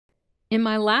In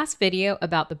my last video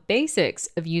about the basics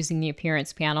of using the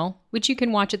appearance panel, which you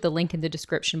can watch at the link in the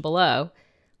description below,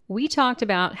 we talked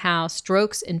about how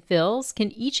strokes and fills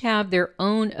can each have their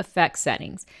own effect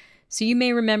settings. So you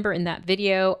may remember in that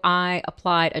video, I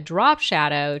applied a drop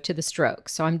shadow to the stroke.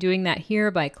 So I'm doing that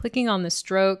here by clicking on the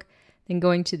stroke, then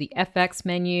going to the FX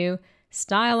menu,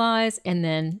 stylize, and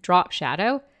then drop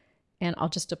shadow. And I'll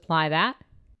just apply that.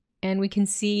 And we can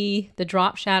see the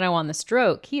drop shadow on the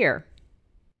stroke here.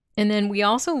 And then we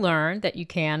also learned that you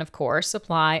can, of course,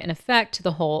 apply an effect to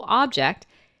the whole object,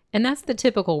 and that's the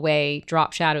typical way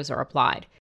drop shadows are applied.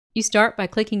 You start by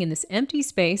clicking in this empty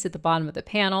space at the bottom of the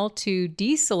panel to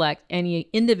deselect any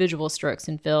individual strokes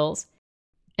and fills,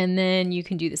 and then you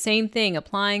can do the same thing,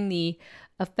 applying the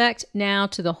effect now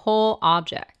to the whole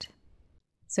object.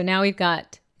 So now we've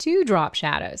got two drop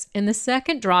shadows, and the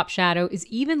second drop shadow is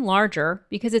even larger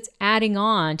because it's adding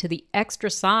on to the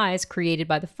extra size created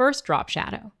by the first drop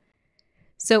shadow.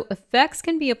 So effects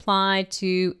can be applied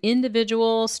to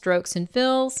individual strokes and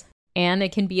fills, and they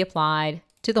can be applied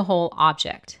to the whole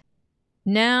object.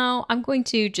 Now I'm going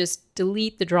to just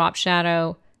delete the drop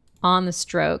shadow on the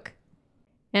stroke.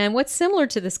 And what's similar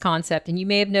to this concept, and you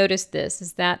may have noticed this,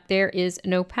 is that there is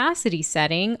an opacity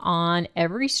setting on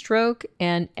every stroke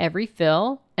and every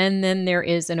fill, and then there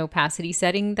is an opacity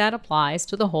setting that applies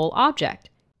to the whole object.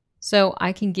 So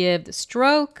I can give the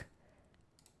stroke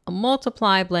a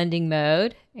multiply blending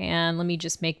mode, and let me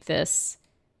just make this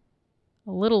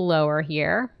a little lower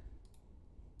here.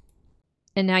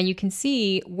 And now you can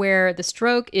see where the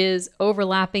stroke is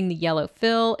overlapping the yellow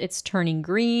fill, it's turning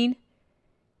green,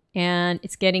 and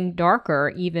it's getting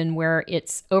darker even where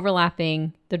it's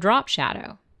overlapping the drop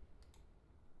shadow.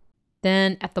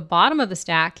 Then at the bottom of the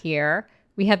stack here,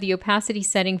 we have the opacity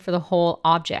setting for the whole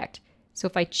object. So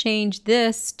if I change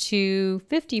this to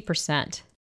 50%,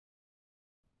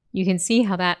 you can see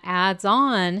how that adds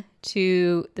on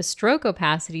to the stroke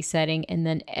opacity setting, and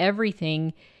then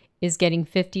everything is getting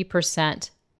 50%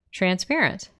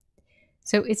 transparent.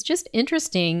 So it's just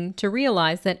interesting to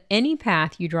realize that any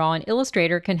path you draw in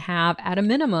Illustrator can have, at a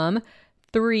minimum,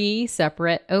 3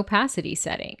 separate opacity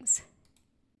settings.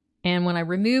 And when I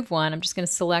remove one, I'm just going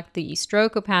to select the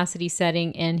stroke opacity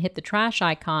setting and hit the trash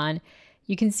icon.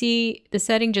 You can see the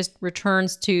setting just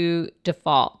returns to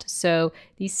default. So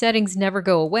these settings never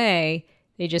go away.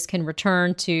 They just can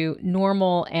return to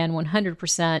normal and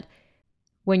 100%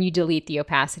 when you delete the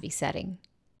opacity setting.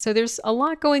 So there's a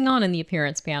lot going on in the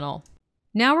appearance panel.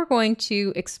 Now we're going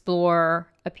to explore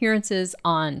appearances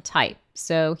on type.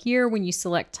 So here when you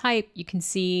select type, you can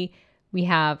see we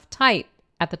have type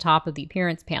at the top of the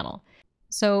appearance panel.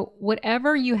 So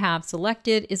whatever you have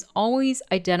selected is always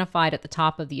identified at the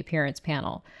top of the appearance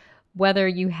panel, whether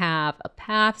you have a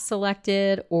path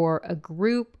selected or a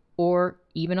group or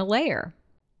even a layer.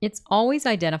 It's always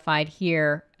identified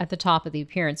here at the top of the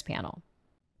appearance panel.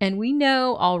 And we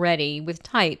know already with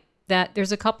type that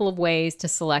there's a couple of ways to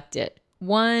select it.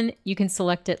 One, you can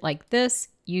select it like this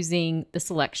using the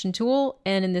selection tool.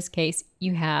 And in this case,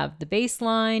 you have the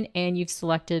baseline and you've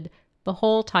selected the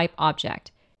whole type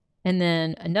object. And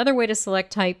then another way to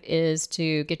select type is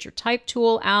to get your type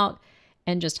tool out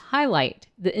and just highlight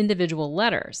the individual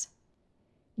letters.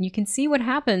 And you can see what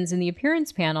happens in the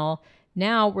appearance panel.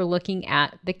 Now we're looking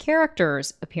at the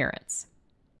character's appearance.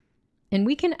 And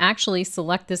we can actually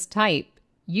select this type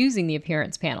using the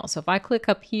appearance panel. So if I click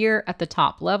up here at the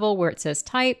top level where it says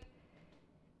type,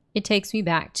 it takes me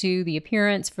back to the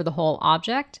appearance for the whole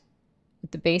object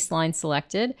with the baseline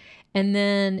selected. And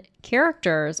then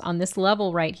characters on this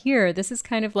level right here, this is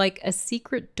kind of like a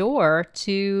secret door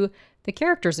to the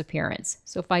character's appearance.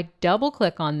 So if I double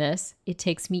click on this, it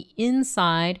takes me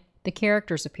inside the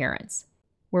character's appearance,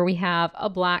 where we have a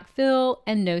black fill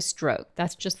and no stroke.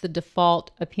 That's just the default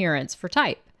appearance for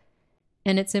type.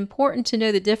 And it's important to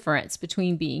know the difference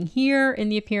between being here in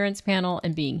the appearance panel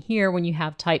and being here when you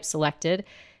have type selected,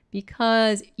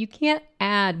 because you can't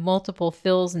add multiple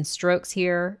fills and strokes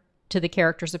here to the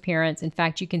character's appearance. In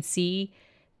fact, you can see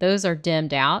those are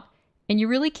dimmed out, and you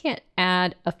really can't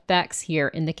add effects here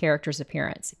in the character's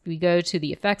appearance. If we go to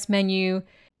the effects menu,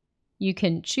 you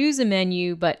can choose a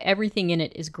menu, but everything in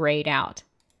it is grayed out.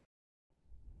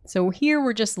 So here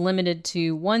we're just limited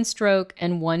to one stroke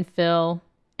and one fill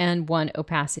and one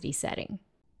opacity setting.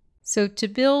 So to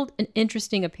build an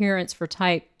interesting appearance for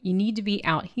type, you need to be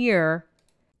out here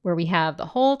where we have the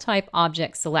whole type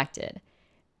object selected.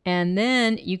 And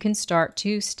then you can start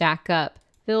to stack up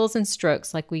fills and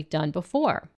strokes like we've done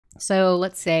before. So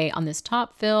let's say on this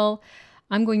top fill,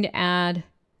 I'm going to add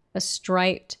a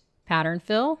striped pattern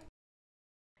fill.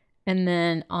 And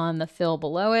then on the fill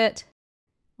below it,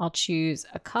 I'll choose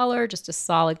a color, just a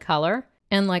solid color.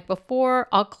 And like before,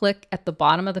 I'll click at the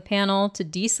bottom of the panel to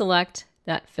deselect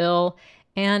that fill,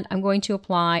 and I'm going to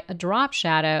apply a drop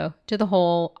shadow to the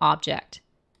whole object.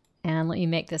 And let me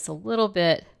make this a little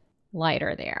bit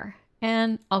lighter there,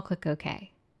 and I'll click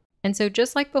OK. And so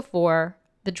just like before,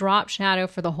 the drop shadow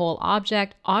for the whole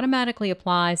object automatically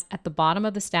applies at the bottom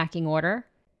of the stacking order.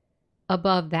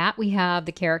 Above that, we have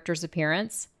the character's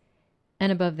appearance.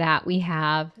 And above that, we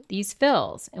have these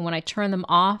fills. And when I turn them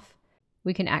off,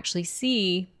 we can actually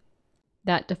see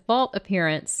that default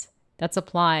appearance that's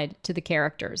applied to the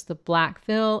characters, the black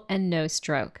fill and no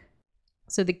stroke.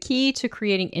 So the key to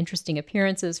creating interesting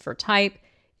appearances for type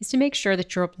is to make sure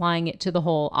that you're applying it to the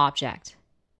whole object.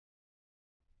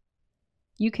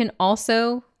 You can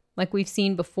also, like we've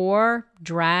seen before,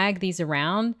 drag these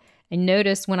around. And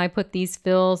notice when I put these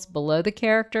fills below the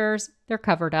characters, they're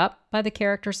covered up by the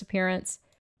character's appearance.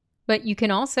 But you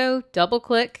can also double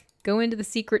click, go into the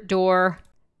secret door,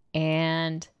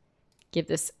 and give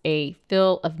this a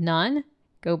fill of none.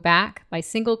 Go back by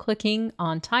single clicking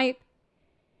on type.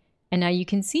 And now you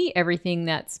can see everything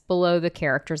that's below the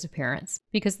character's appearance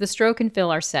because the stroke and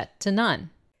fill are set to none.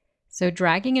 So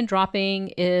dragging and dropping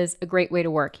is a great way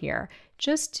to work here,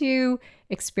 just to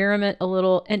experiment a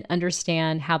little and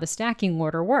understand how the stacking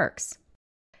order works.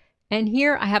 And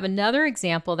here I have another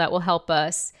example that will help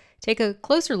us take a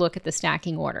closer look at the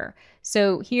stacking order.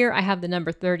 So here I have the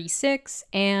number 36,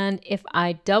 and if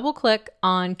I double click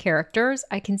on characters,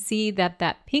 I can see that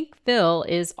that pink fill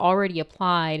is already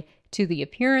applied to the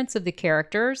appearance of the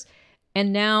characters.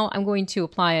 And now I'm going to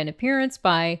apply an appearance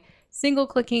by single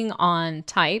clicking on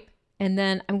type, and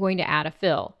then I'm going to add a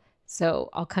fill. So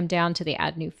I'll come down to the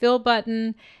Add New Fill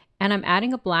button, and I'm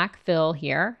adding a black fill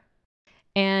here.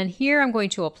 And here I'm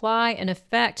going to apply an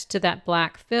effect to that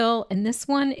black fill, and this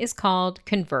one is called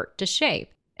Convert to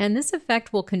Shape. And this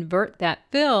effect will convert that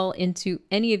fill into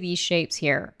any of these shapes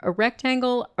here, a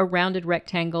rectangle, a rounded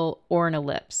rectangle, or an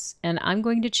ellipse. And I'm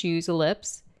going to choose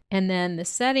ellipse. And then the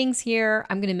settings here,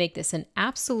 I'm going to make this an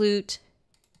absolute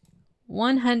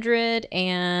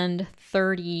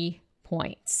 130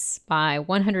 points by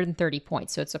 130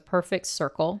 points. So it's a perfect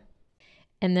circle.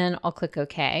 And then I'll click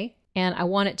OK. And I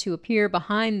want it to appear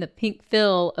behind the pink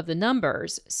fill of the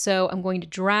numbers. So I'm going to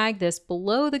drag this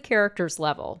below the character's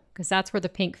level because that's where the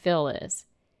pink fill is.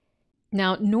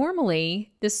 Now,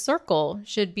 normally this circle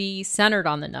should be centered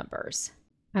on the numbers.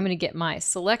 I'm going to get my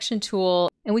selection tool,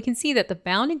 and we can see that the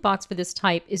bounding box for this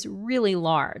type is really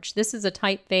large. This is a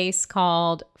typeface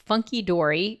called Funky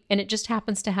Dory, and it just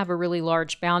happens to have a really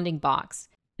large bounding box.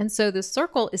 And so the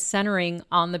circle is centering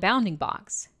on the bounding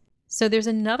box. So there's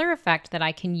another effect that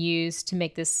I can use to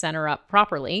make this center up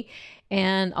properly.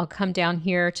 And I'll come down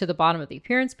here to the bottom of the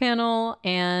appearance panel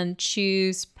and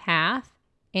choose Path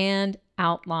and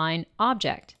Outline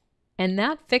Object. And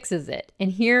that fixes it.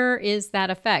 And here is that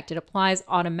effect. It applies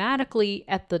automatically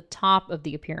at the top of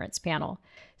the appearance panel.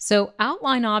 So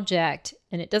Outline Object,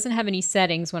 and it doesn't have any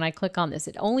settings when I click on this.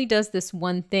 It only does this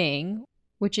one thing,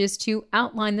 which is to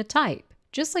outline the type.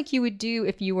 Just like you would do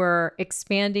if you were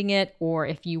expanding it or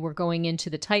if you were going into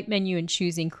the type menu and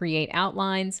choosing Create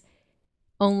Outlines.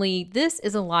 Only this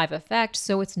is a live effect,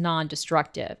 so it's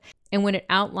non-destructive. And when it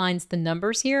outlines the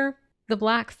numbers here, the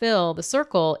black fill, the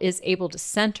circle, is able to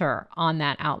center on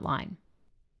that outline.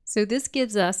 So this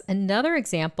gives us another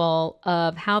example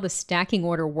of how the stacking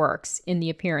order works in the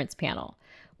appearance panel.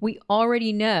 We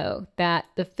already know that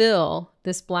the fill,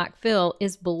 this black fill,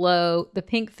 is below the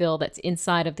pink fill that's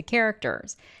inside of the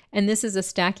characters. And this is a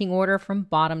stacking order from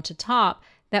bottom to top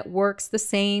that works the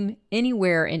same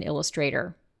anywhere in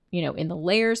Illustrator. You know, in the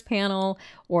layers panel,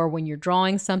 or when you're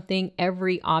drawing something,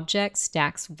 every object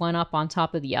stacks one up on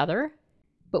top of the other.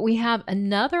 But we have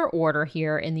another order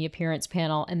here in the appearance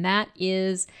panel, and that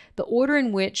is the order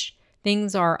in which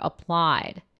things are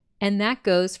applied. And that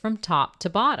goes from top to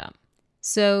bottom.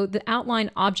 So the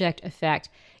outline object effect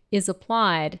is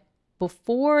applied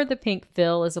before the pink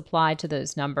fill is applied to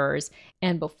those numbers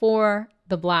and before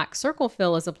the black circle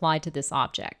fill is applied to this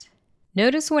object.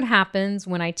 Notice what happens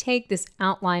when I take this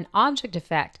outline object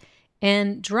effect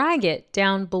and drag it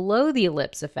down below the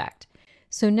ellipse effect.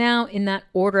 So now in that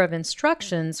order of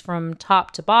instructions from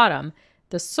top to bottom,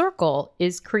 the circle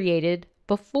is created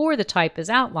before the type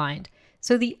is outlined.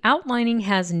 So the outlining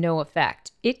has no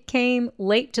effect. It came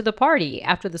late to the party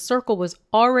after the circle was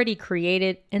already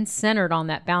created and centered on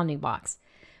that bounding box.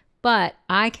 But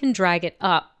I can drag it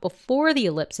up before the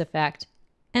ellipse effect,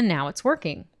 and now it's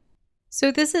working.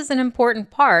 So this is an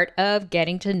important part of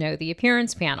getting to know the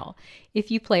appearance panel. If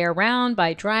you play around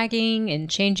by dragging and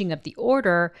changing up the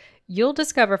order, You'll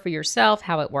discover for yourself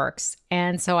how it works,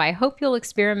 and so I hope you'll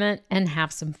experiment and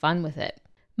have some fun with it.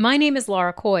 My name is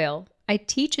Laura Coyle. I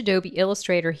teach Adobe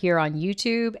Illustrator here on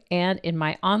YouTube and in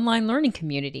my online learning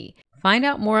community. Find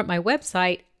out more at my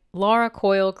website,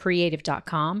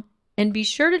 lauracoylecreative.com, and be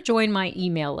sure to join my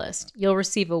email list. You'll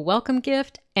receive a welcome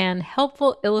gift and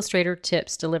helpful Illustrator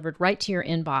tips delivered right to your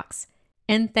inbox.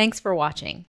 And thanks for watching.